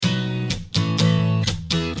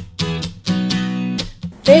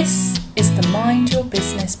This is the Mind Your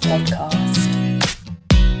Business podcast.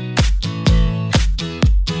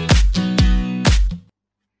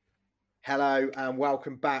 Hello and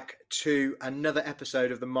welcome back to another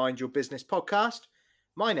episode of the Mind Your Business podcast.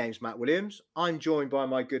 My name's Matt Williams. I'm joined by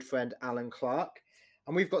my good friend Alan Clark,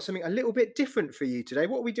 and we've got something a little bit different for you today.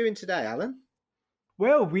 What are we doing today, Alan?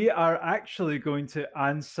 Well, we are actually going to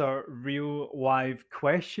answer real live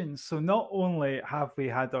questions. So not only have we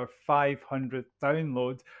had our 500th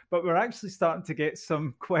download, but we're actually starting to get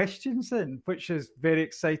some questions in, which is very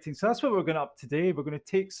exciting. So that's what we're going up today. We're going to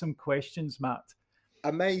take some questions, Matt.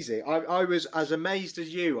 Amazing. I was as amazed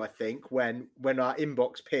as you, I think, when our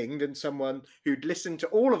inbox pinged and someone who'd listened to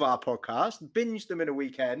all of our podcasts, binged them in a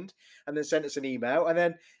weekend, and then sent us an email. And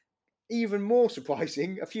then even more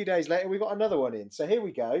surprising, a few days later, we got another one in. So here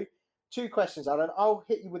we go. 2 questions, Alan. I'll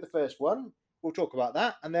hit you with the first one. We'll talk about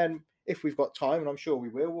that. And then if we've got time, and I'm sure we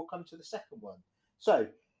will, we'll come to the second one. So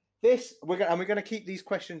we're going to keep these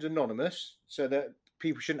questions anonymous so that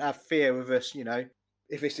people shouldn't have fear of us,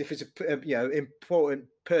 if it's a important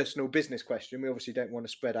personal business question. We obviously don't want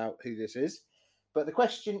to spread out who this is. But the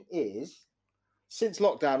question is, since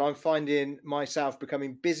lockdown, I'm finding myself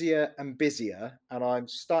becoming busier and busier, and I'm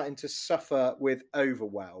starting to suffer with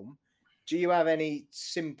overwhelm. Do you have any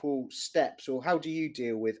simple steps, or how do you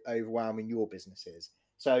deal with overwhelm in your businesses?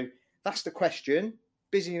 So that's the question,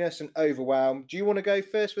 busyness and overwhelm. Do you want to go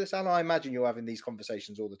first with this, Alan? I imagine you're having these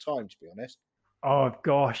conversations all the time, to be honest. Oh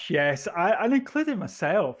gosh, yes, and including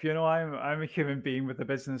myself. I'm a human being with a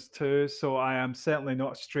business too, so I am certainly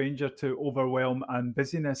not a stranger to overwhelm and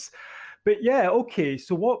busyness. But yeah, okay.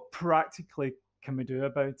 So what practically can we do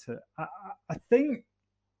about it? I think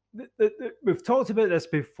that we've talked about this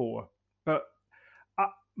before, but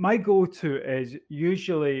my go-to is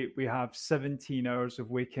usually we have 17 hours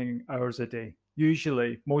of waking hours a day.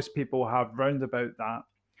 Usually, most people have round about that,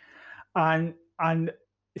 and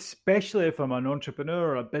especially if I'm an entrepreneur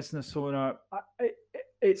or a business owner,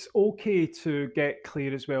 it's okay to get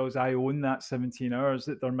clear as well as I own that 17 hours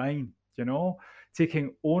that they're mine,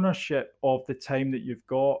 taking ownership of the time that you've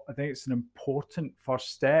got. I think it's an important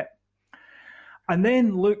first step. And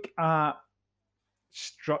then look at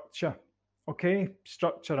structure. Okay,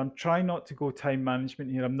 structure. I'm trying not to go time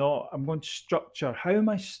management here. I'm going to structure. How am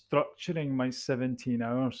I structuring my 17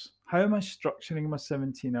 hours? How am I structuring my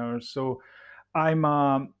 17 hours? So I'm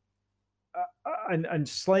and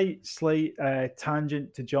slight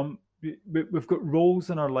tangent to jump. We've got roles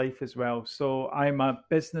in our life as well. So I'm a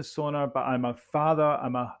business owner, but I'm a father.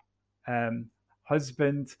 I'm a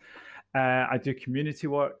husband. I do community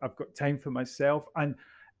work. I've got time for myself, and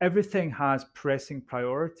everything has pressing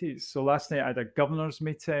priorities. So last night I had a governor's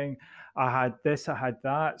meeting. I had this. I had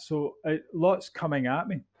that. So lots coming at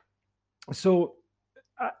me. So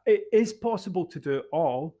it is possible to do it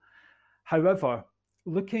all. However,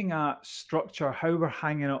 looking at structure, how we're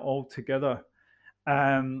hanging it all together,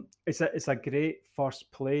 it's a great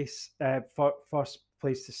first place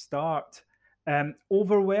to start.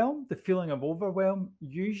 Overwhelm, the feeling of overwhelm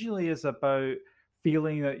usually is about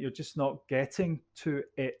feeling that you're just not getting to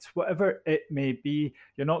it, whatever it may be.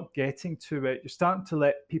 You're not getting to it. You're starting to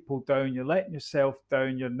let people down. You're letting yourself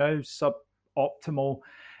down. You're now suboptimal,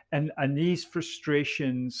 and these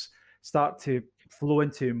frustrations start to flow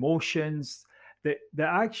into emotions that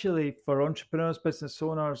actually, for entrepreneurs, business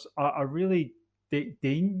owners, are really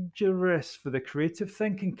dangerous for the creative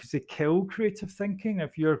thinking, because they kill creative thinking.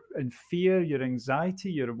 If you're in fear, your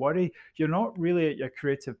anxiety, your worry, you're not really at your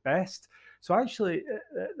creative best. So actually,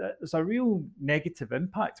 there's a real negative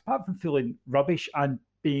impact. Apart from feeling rubbish and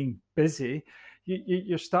being busy,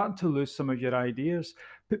 you're starting to lose some of your ideas.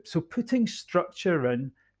 So putting structure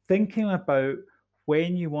in, thinking about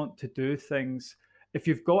when you want to do things. If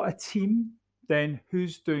you've got a team, then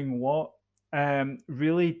who's doing what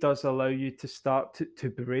really does allow you to start to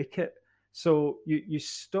break it. So you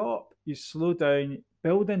stop, you slow down,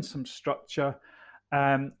 build in some structure,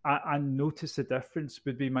 and notice the difference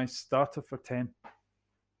would be my starter for 10.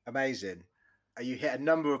 Amazing. You hit a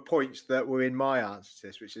number of points that were in my answer to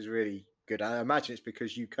this, which is really good. I imagine it's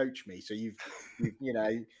because you coach me, so you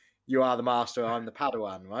are the master, I'm the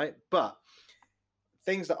Padawan, right? But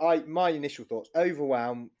things that my initial thoughts,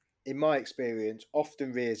 overwhelm, in my experience,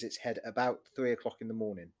 often rears its head about 3 o'clock in the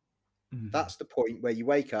morning. Mm-hmm. That's the point where you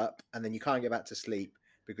wake up and then you can't get back to sleep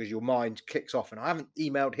because your mind kicks off, and I haven't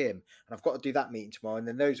emailed him, and I've got to do that meeting tomorrow, and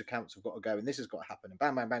then those accounts have got to go, and this has got to happen, and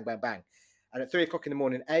bang, bang, bang, bang, bang. And at 3 o'clock in the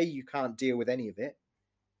morning, A, you can't deal with any of it,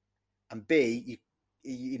 and B,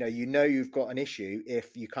 you've got an issue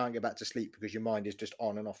if you can't get back to sleep because your mind is just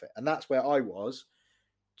on and off it. And that's where I was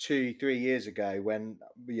 2-3 years ago when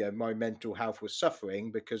my mental health was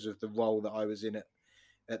suffering because of the role that I was in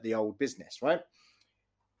at the old business, right?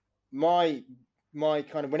 My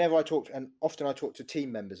kind of, whenever I talk, and often I talk to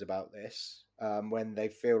team members about this, when they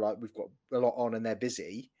feel like we've got a lot on and they're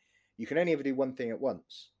busy, you can only ever do one thing at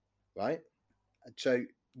once, right? So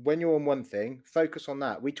when you're on one thing, focus on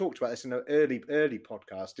that. We talked about this in an early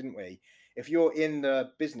podcast, didn't we? If you're in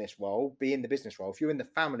the business role, be in the business role. If you're in the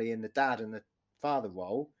family, in the dad and the father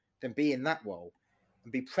role, then be in that role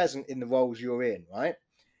and be present in the roles you're in, right?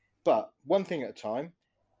 But one thing at a time,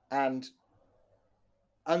 and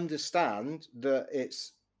understand that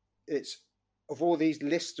it's of all these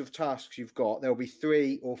lists of tasks you've got, there'll be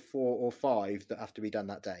 3 or 4 or 5 that have to be done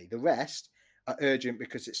that day. The rest are urgent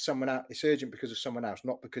because it's someone else. It's urgent because of someone else,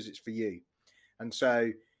 not because it's for you. And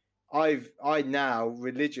so I now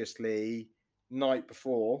religiously, night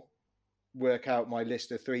before, work out my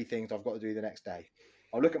list of 3 things I've got to do the next day.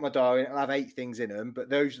 I'll look at my diary and I'll have 8 things in them, but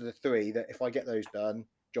those are the 3 that if I get those done,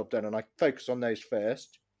 job done, and I focus on those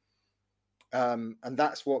first. And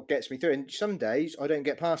that's what gets me through. And some days I don't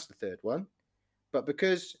get past the 3rd one, but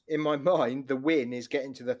because in my mind the win is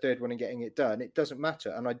getting to the 3rd one and getting it done, it doesn't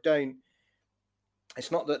matter. And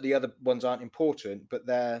it's not that the other ones aren't important, but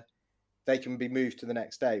they can be moved to the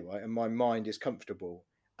next day, right? And my mind is comfortable.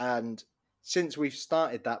 And since we've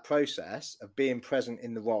started that process of being present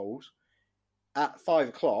in the roles, at 5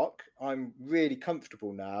 o'clock, I'm really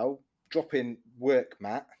comfortable now dropping work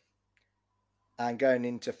mat and going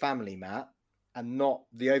into family mat, and not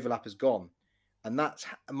the overlap has gone. And that's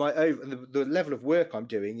the level of work I'm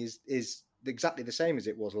doing is exactly the same as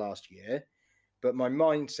it was last year, but my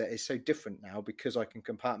mindset is so different now because I can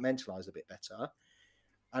compartmentalize a bit better.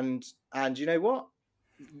 And you know what?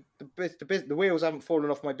 The wheels haven't fallen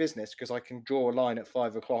off my business because I can draw a line at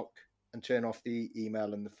 5 o'clock and turn off the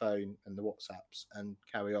email and the phone and the WhatsApps and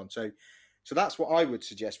carry on. So that's what I would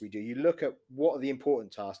suggest we do. You look at what are the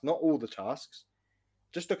important tasks, not all the tasks.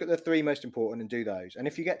 Just look at the 3 most important and do those. And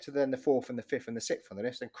if you get to then the 4th and the 5th and the 6th on the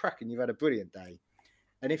list, then cracking, you've had a brilliant day.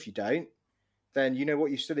 And if you don't, then you know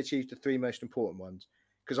what, you still achieved the 3 most important ones.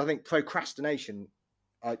 Because I think procrastination,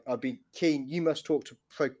 I'd be keen. You must talk to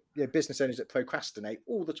business owners that procrastinate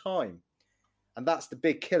all the time. And that's the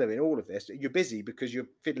big killer in all of this. You're busy because you're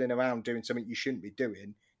fiddling around doing something you shouldn't be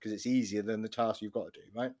doing because it's easier than the task you've got to do,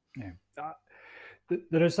 right? Yeah.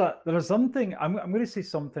 There is something I'm going to say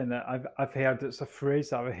something that I've heard. It's a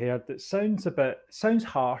phrase that I've heard that sounds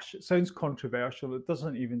harsh, it sounds controversial. It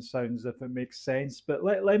doesn't even sound as if it makes sense. But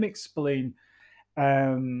let me explain.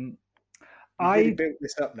 You've really built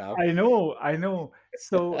this up now. I know.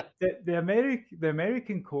 So the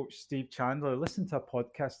American coach Steve Chandler, listened to a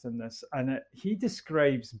podcast on this, and he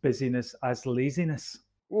describes busyness as laziness.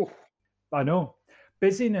 Ooh. I know.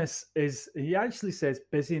 He actually says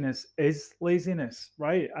busyness is laziness,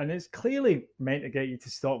 right? And it's clearly meant to get you to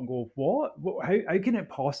stop and go, what? How can it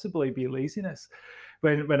possibly be laziness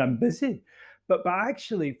when I'm busy? But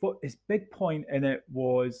actually, what his big point in it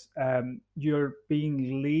was, you're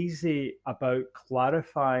being lazy about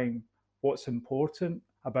clarifying what's important,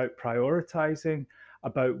 about prioritizing,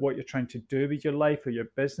 about what you're trying to do with your life or your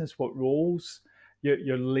business, what roles.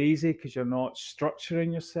 You're lazy because you're not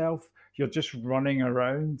structuring yourself. You're just running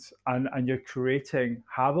around and you're creating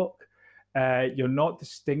havoc. You're not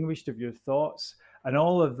distinguished of your thoughts. And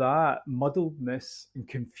all of that muddledness and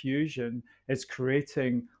confusion is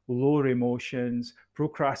creating lower emotions,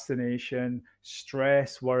 procrastination,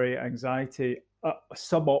 stress, worry, anxiety,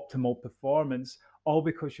 suboptimal performance, all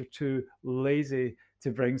because you're too lazy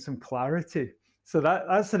to bring some clarity. So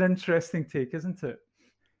that's an interesting take, isn't it?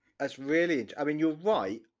 That's really, I mean, you're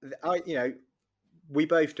right. We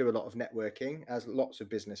both do a lot of networking, as lots of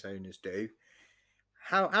business owners do.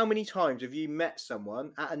 How many times have you met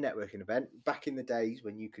someone at a networking event back in the days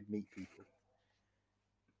when you could meet people?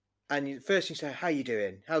 And first you say, how you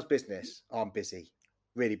doing? How's business? Oh, I'm busy.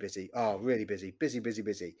 Really busy. Oh, really busy.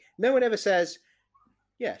 Busy. No one ever says,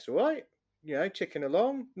 yes, all right. Ticking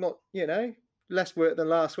along. Not, less work than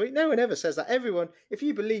last week. No one ever says that. Everyone, if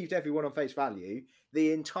you believed everyone on face value,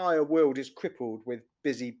 the entire world is crippled with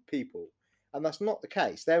busy people. And that's not the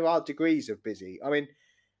case. There are degrees of busy. I mean,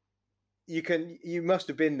 you must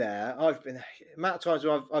have been there. Amount of times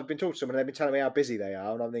where I've been talking to someone and they've been telling me how busy they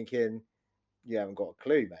are. And I'm thinking, you haven't got a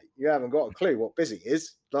clue, mate. You haven't got a clue what busy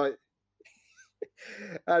is. Like,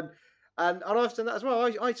 and I've done that as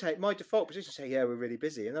well. I take my default position and say, yeah, we're really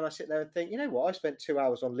busy. And then I sit there and think, you know what? I spent 2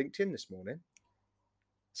 hours on LinkedIn this morning.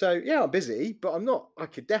 So, yeah, I'm busy, but I'm not. I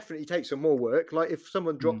could definitely take some more work. Like if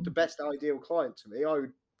someone dropped the best ideal client to me, I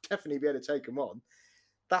would definitely be able to take them on.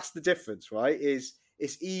 That's the difference, right?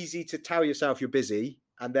 It's easy to tell yourself you're busy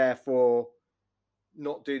and therefore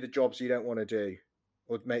not do the jobs you don't want to do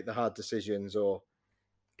or make the hard decisions? Or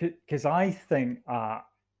because I think a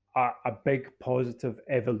big positive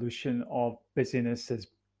evolution of busyness is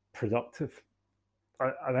productive.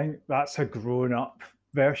 I think that's a grown up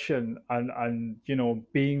version, and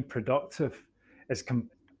being productive is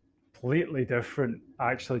completely different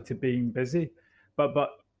actually to being busy, but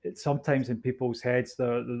it's sometimes in people's heads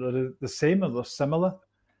they're the same or they're similar.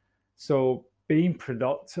 So being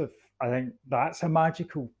productive, I think that's a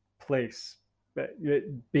magical place, but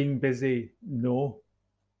being busy, no.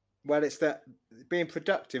 Well, it's that being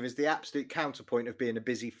productive is the absolute counterpoint of being a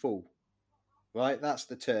busy fool, right? That's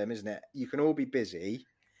the term, isn't it? You can all be busy.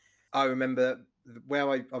 I remember where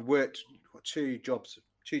I worked 2 jobs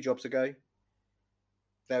ago.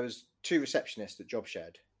 There was 2 receptionists at job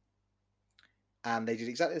shared, and they did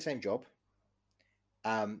exactly the same job.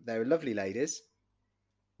 They were lovely ladies.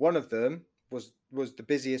 One of them was the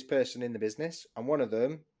busiest person in the business, and one of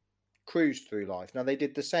them cruised through life. Now, they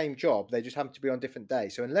did the same job, they just happened to be on different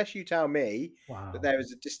days. So unless you tell me that there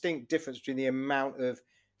is a distinct difference between the amount of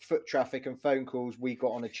foot traffic and phone calls we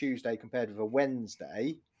got on a Tuesday compared with a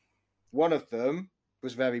Wednesday, one of them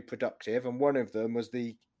was very productive and one of them was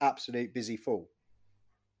the absolute busy fool.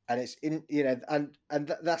 And it's in,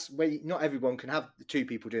 and that's where not everyone can have the 2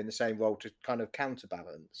 people doing the same role to kind of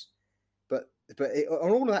counterbalance. But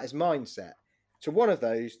all of that is mindset. So one of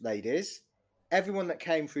those ladies, everyone that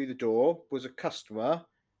came through the door was a customer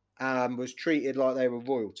and was treated like they were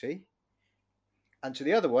royalty. And to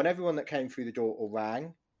the other one, everyone that came through the door or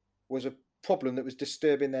rang was a problem that was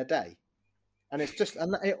disturbing their day. And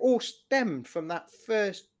it all stemmed from that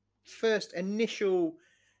first initial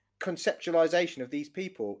conceptualization of these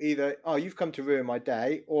people. Either, oh, you've come to ruin my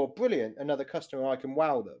day, or brilliant, another customer, I can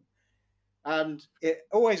wow them. And it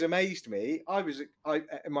always amazed me. I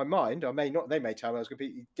in my mind, they may tell me I was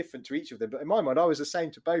completely different to each of them, but in my mind, I was the same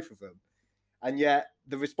to both of them. And yet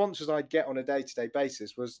the responses I'd get on a day-to-day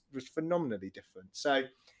basis was phenomenally different. So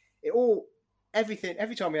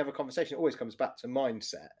every time we have a conversation, it always comes back to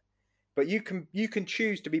mindset. But you can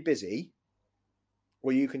choose to be busy,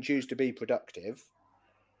 or you can choose to be productive.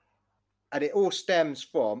 And it all stems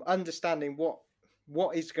from understanding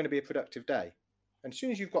what is going to be a productive day. And as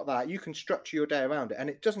soon as you've got that, you can structure your day around it. And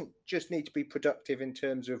it doesn't just need to be productive in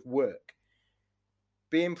terms of work.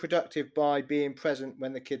 Being productive by being present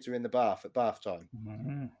when the kids are in the bath at bath time.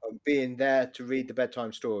 Mm-hmm. Or being there to read the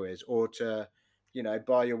bedtime stories, or to,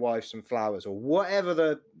 buy your wife some flowers, or whatever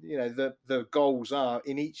the goals are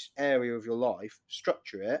in each area of your life.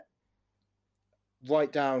 Structure it.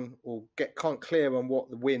 Write down or get clear on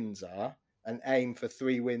what the wins are and aim for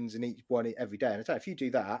 3 wins in each one every day. And I tell you, if you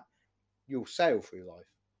do that, you'll sail through life,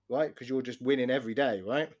 right? Because you're just winning every day,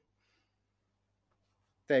 right?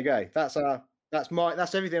 There you go. That's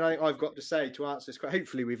everything I think I've got to say to answer this.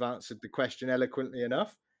 Hopefully we've answered the question eloquently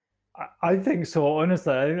enough. I think so.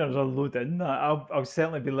 Honestly, I think there's a load in that. I'll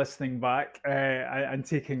certainly be listening back and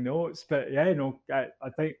taking notes. But yeah, I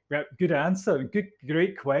think good answer,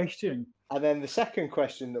 great question. And then the second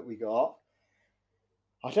question that we got,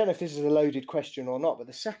 I don't know if this is a loaded question or not, but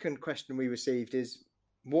the second question we received is,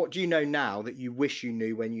 what do you know now that you wish you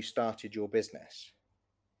knew when you started your business?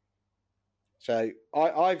 So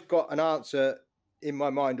I've got an answer in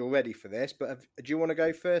my mind already for this, but do you want to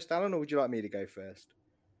go first, Alan, or would you like me to go first?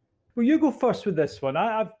 Well, you go first with this one.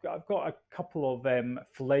 I've got a couple of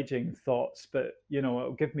fledgling thoughts, but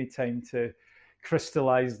it'll give me time to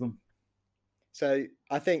crystallize them. So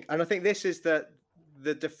I think this is the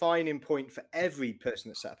defining point for every person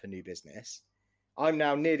that set up a new business. I'm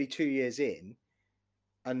now nearly 2 years in,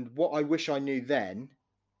 and what I wish I knew then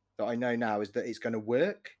that I know now is that it's going to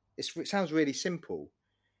work. It sounds really simple,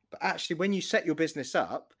 but actually when you set your business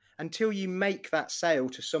up, until you make that sale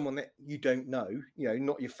to someone that you don't know,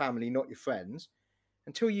 not your family, not your friends,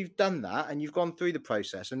 until you've done that and you've gone through the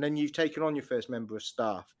process, and then you've taken on your first member of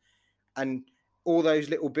staff, and all those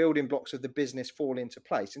little building blocks of the business fall into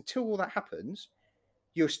place, until all that happens,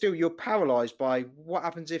 you're paralyzed by what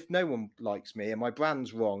happens if no one likes me and my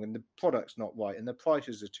brand's wrong and the product's not right and the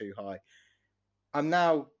prices are too high. I'm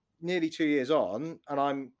now nearly 2 years on and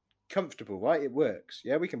I'm comfortable, right? It works.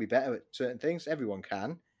 Yeah, we can be better at certain things. Everyone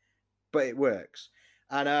can, but it works.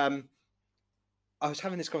 And I was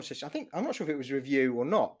having this conversation. I'm not sure if it was with you or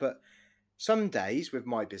not, but some days with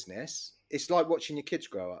my business, it's like watching your kids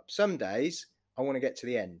grow up. Some days I want to get to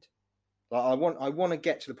the end. Like I want to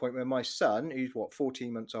get to the point where my son, who's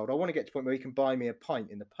 14 months old, I want to get to the point where he can buy me a pint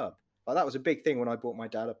in the pub. Like that was a big thing when I bought my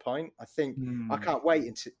dad a pint. I think I can't wait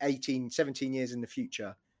until 18, 17 years in the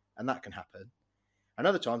future, and that can happen. And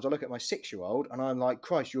other times I look at my 6-year-old and I'm like,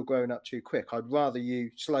 Christ, you're growing up too quick. I'd rather you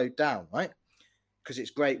slowed down, right? Because it's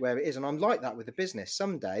great where it is. And I'm like that with the business.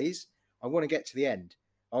 Some days I want to get to the end.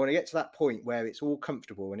 I want to get to that point where it's all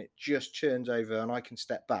comfortable and it just churns over and I can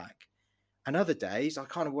step back. And other days I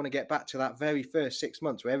kind of want to get back to that very first 6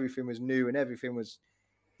 months where everything was new and everything was,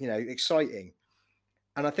 exciting.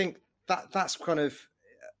 And I think that's kind of,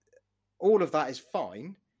 all of that is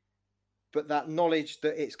fine, but that knowledge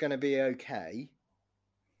that it's going to be okay,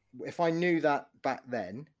 if I knew that back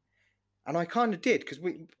then, and I kind of did, because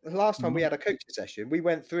last time we had a coaching session, we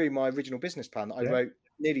went through my original business plan that I wrote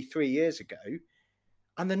nearly 3 years ago,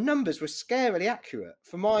 and the numbers were scarily accurate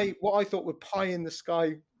for what I thought were pie in the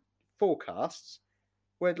sky forecasts.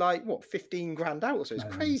 Were like 15 grand out, so it's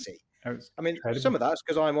crazy. I mean, incredible. Some of that's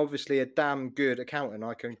because I'm obviously a damn good accountant.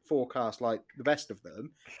 I can forecast like the best of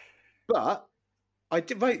them. But I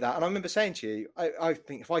did write that, and I remember saying to you, I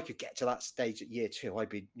think if I could get to that stage at year 2, I'd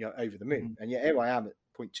be over the moon. And yet here I am at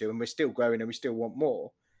point 2, and we're still growing, and we still want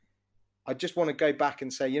more. I just want to go back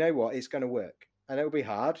and say, you know what, it's going to work, and it'll be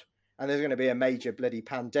hard, and there's going to be a major bloody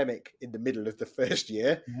pandemic in the middle of the first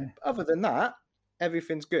year. Yeah. But other than that,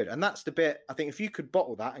 everything's good, and that's the bit. I think if you could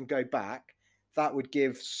bottle that and go back, that would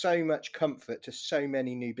give so much comfort to so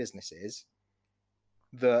many new businesses.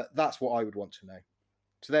 That's what I would want to know.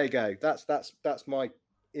 So there you go. That's my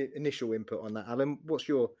initial input on that. Alan, what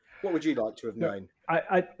would you like to have known?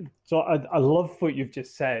 I love what you've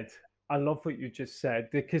just said. I love what you just said,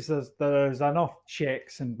 because there's enough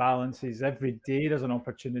checks and balances every day. There's an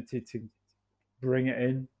opportunity to bring it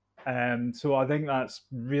in. So I think that's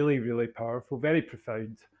really, really powerful, very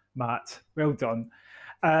profound, Matt. Well done.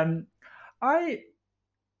 I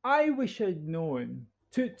wish I'd known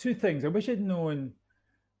two things. I wish I'd known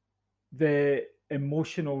the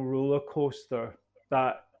emotional roller coaster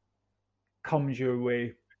that comes your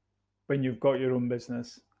way when you've got your own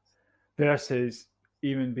business versus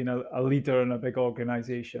even being a leader in a big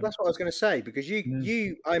organization. That's what I was going to say, because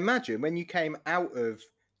you I imagine when you came out of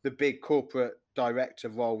the big corporate director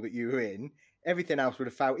role that you were in, everything else would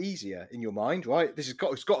have felt easier in your mind, right? It's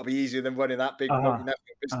got to be easier than running that big multinational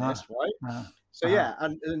business, right? So yeah,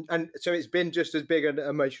 and so it's been just as big an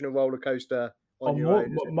emotional roller coaster on your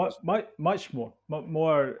own. Much more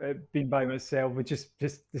being by myself, which it's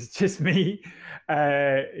just me.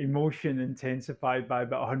 Emotion intensified by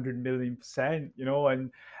about 100 million%,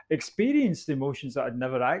 and experienced emotions that I'd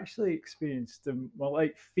never actually experienced. Well,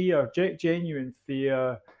 like fear, genuine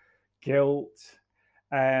fear, guilt.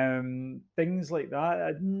 Things like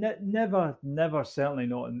that. Never, certainly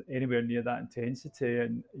not anywhere near that intensity.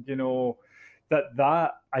 And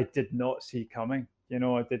that I did not see coming.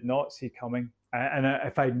 I did not see coming. And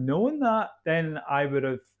if I'd known that, then I would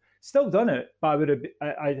have still done it. But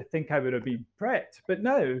I think I would have been prepped. But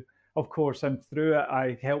now, of course, I'm through it.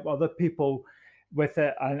 I help other people with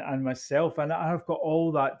it and myself, and I've got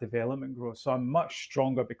all that development growth. So I'm much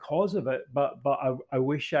stronger because of it. But I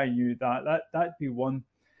wish I knew that. That'd be one.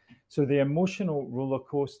 So the emotional roller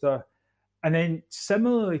coaster, and then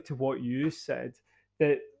similarly to what you said,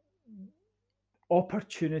 that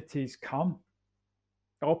opportunities come.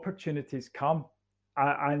 Opportunities come,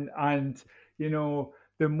 and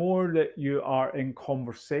the more that you are in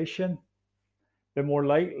conversation, the more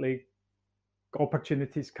likely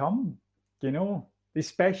opportunities come.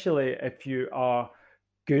 Especially if you are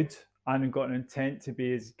good and got an intent to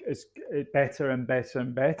be as better and better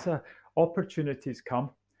and better, opportunities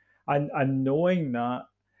come, and knowing that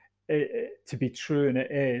to be true, and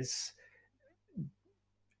it is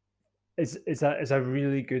a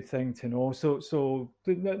really good thing to know. So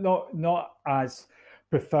not as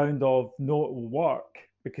profound of no, it will work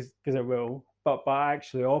because it will, but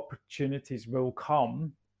actually opportunities will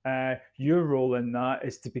come. Your role in that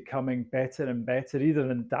is to becoming better and better, either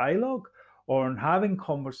in dialogue or in having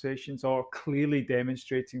conversations or clearly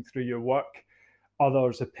demonstrating through your work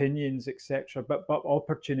others' opinions, etc. But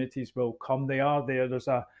opportunities will come. They are there.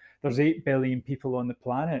 There's 8 billion people on the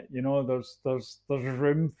planet. There's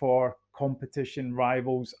room for competition,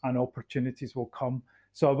 rivals, and opportunities will come.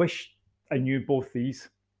 So I wish I knew both these.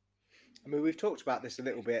 I mean, we've talked about this a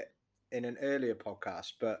little bit in an earlier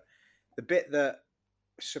podcast, but the bit that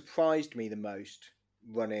surprised me the most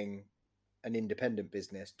running an independent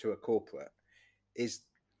business to a corporate is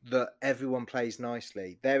that everyone plays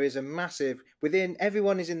nicely. There is a massive,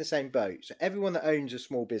 everyone is in the same boat. So everyone that owns a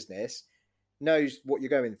small business knows what you're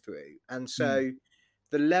going through. And so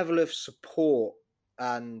the level of support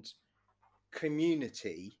and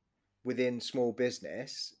community within small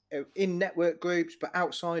business, in network groups, but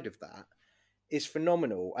outside of that, is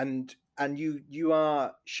phenomenal. And you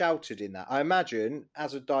are sheltered in that. I imagine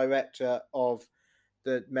as a director of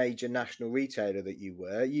the major national retailer that you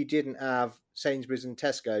were, you didn't have Sainsbury's and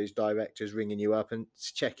Tesco's directors ringing you up and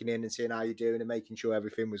checking in and seeing how you're doing and making sure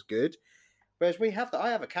everything was good. Whereas I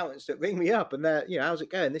have accountants that ring me up and they're, how's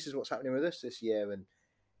it going? This is what's happening with us this year. And,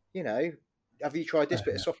 have you tried this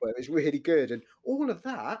bit of software? It's really good. And all of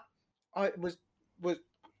that was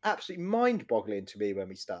absolutely mind-boggling to me when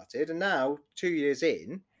we started. And now, 2 years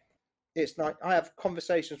in, it's like I have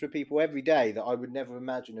conversations with people every day that I would never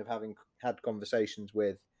imagine of having had conversations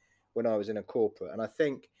with when I was in a corporate. And I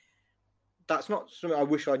think that's not something I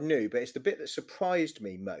wish I knew, but it's the bit that surprised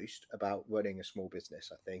me most about running a small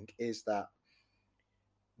business, I think, is that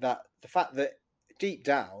the fact that deep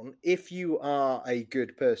down, if you are a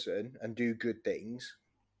good person and do good things,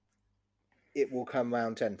 it will come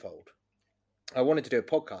round tenfold. I wanted to do a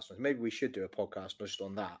podcast. Maybe we should do a podcast just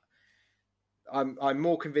on that. I'm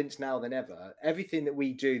more convinced now than ever. Everything that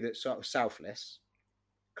we do that's sort of selfless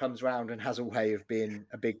comes round and has a way of being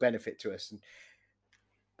a big benefit to us.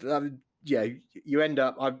 And you end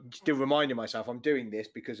up. I'm still reminding myself I'm doing this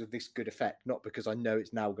because of this good effect, not because I know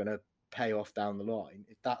it's now going to pay off down the line.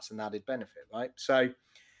 That's an added benefit, right? So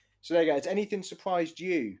there you go. Has anything surprised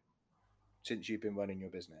you since you've been running your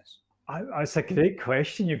business? It's a great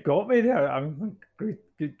question. You've got me there. I'm good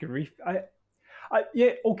grief.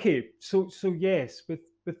 Okay. So yes,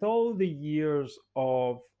 with all the years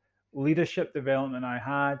of leadership development I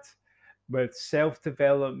had, with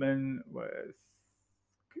self-development, with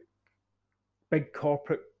big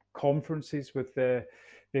corporate conferences, with the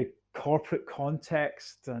corporate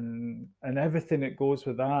context and everything that goes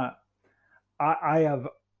with that, I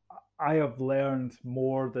have learned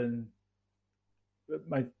more than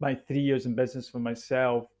my 3 years in business for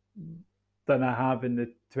myself than I have in the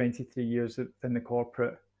 23 years in the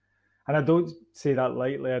corporate. And I don't say that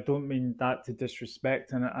lightly. I don't mean that to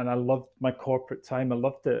disrespect. And I loved my corporate time. I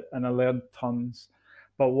loved it and I learned tons.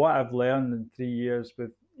 But what I've learned in 3 years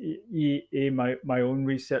with my own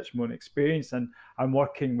research, my own experience, and I'm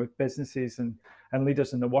working with businesses and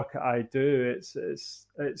leaders in the work that I do,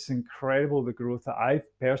 it's incredible the growth that I've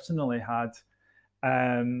personally had,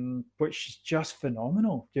 which is just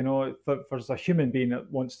phenomenal. For as a human being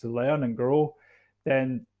that wants to learn and grow,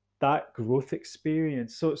 then that growth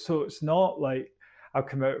experience. So it's not like I've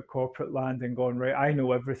come out of corporate land and gone, right, I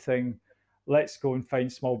know everything. Let's go and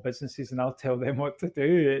find small businesses and I'll tell them what to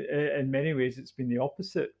do. In many ways, it's been the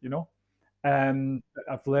opposite,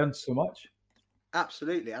 I've learned so much.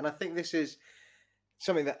 Absolutely. And I think this is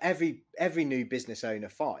something that every new business owner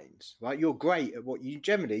finds, right? You're great at what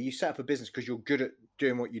you set up a business because you're good at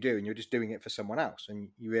doing what you do and you're just doing it for someone else. And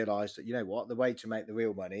you realize that, the way to make the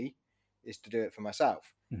real money is to do it for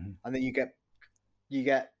myself. Mm-hmm. And then you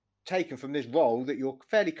get taken from this role that you're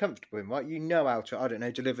fairly comfortable in, right? You know how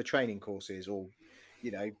to, deliver training courses or,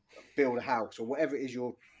 build a house or whatever it is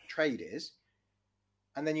your trade is.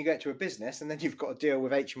 And then you get to a business and then you've got to deal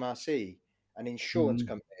with HMRC and insurance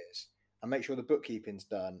companies and make sure the bookkeeping's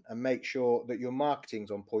done and make sure that your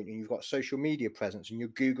marketing's on point and you've got social media presence and your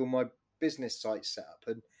Google My Business site set up.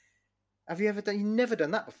 And you've never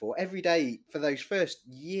done that before. Every day for those first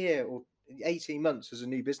year or 18 months as a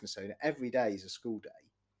new business owner, every day is a school day.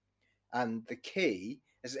 And the key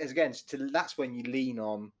is again, that's when you lean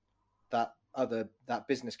on that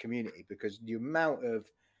business community, because the amount of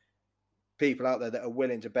people out there that are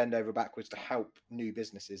willing to bend over backwards to help new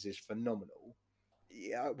businesses is phenomenal.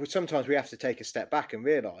 Yeah, sometimes we have to take a step back and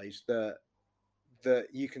realize that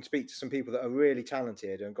you can speak to some people that are really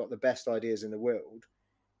talented and got the best ideas in the world,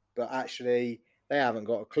 but actually they haven't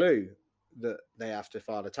got a clue that they have to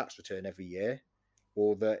file a tax return every year,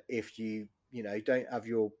 or that if you don't have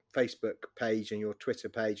your Facebook page and your Twitter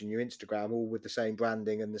page and your Instagram all with the same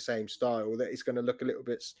branding and the same style, that it's going to look a little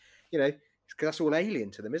bit, because that's all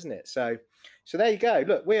alien to them, isn't it? So there you go.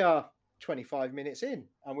 Look, we are 25 minutes in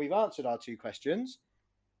and we've answered our 2 questions.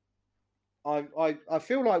 I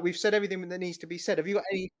feel like we've said everything that needs to be said. Have you got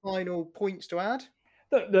any final points to add?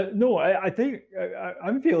 No, I think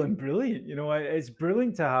I'm feeling brilliant. It's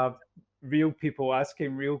brilliant to have real people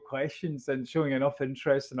asking real questions and showing enough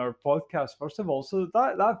interest in our podcast, first of all. So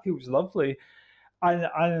that feels lovely.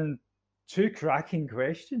 And 2 cracking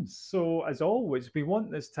questions. So as always, we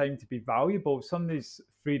want this time to be valuable. If somebody's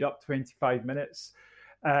freed up 25 minutes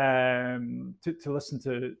to listen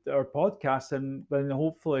to our podcast, and then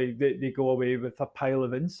hopefully they go away with a pile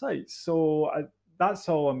of insights. So that's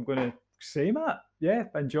all I'm going to say, Matt. Yeah,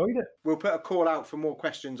 enjoyed it. We'll put a call out for more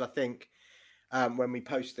questions, I think, when we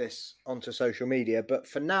post this onto social media. But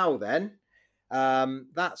for now, then,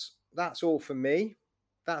 that's all from me.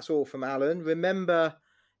 That's all from Alan. Remember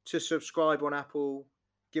to subscribe on Apple,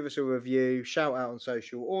 give us a review, shout out on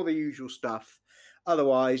social, all the usual stuff.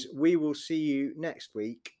 Otherwise, we will see you next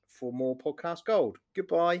week for more Podcast Gold.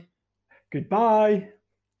 Goodbye. Goodbye.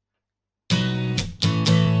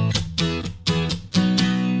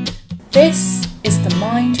 This is the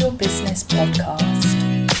Mind Your Business podcast.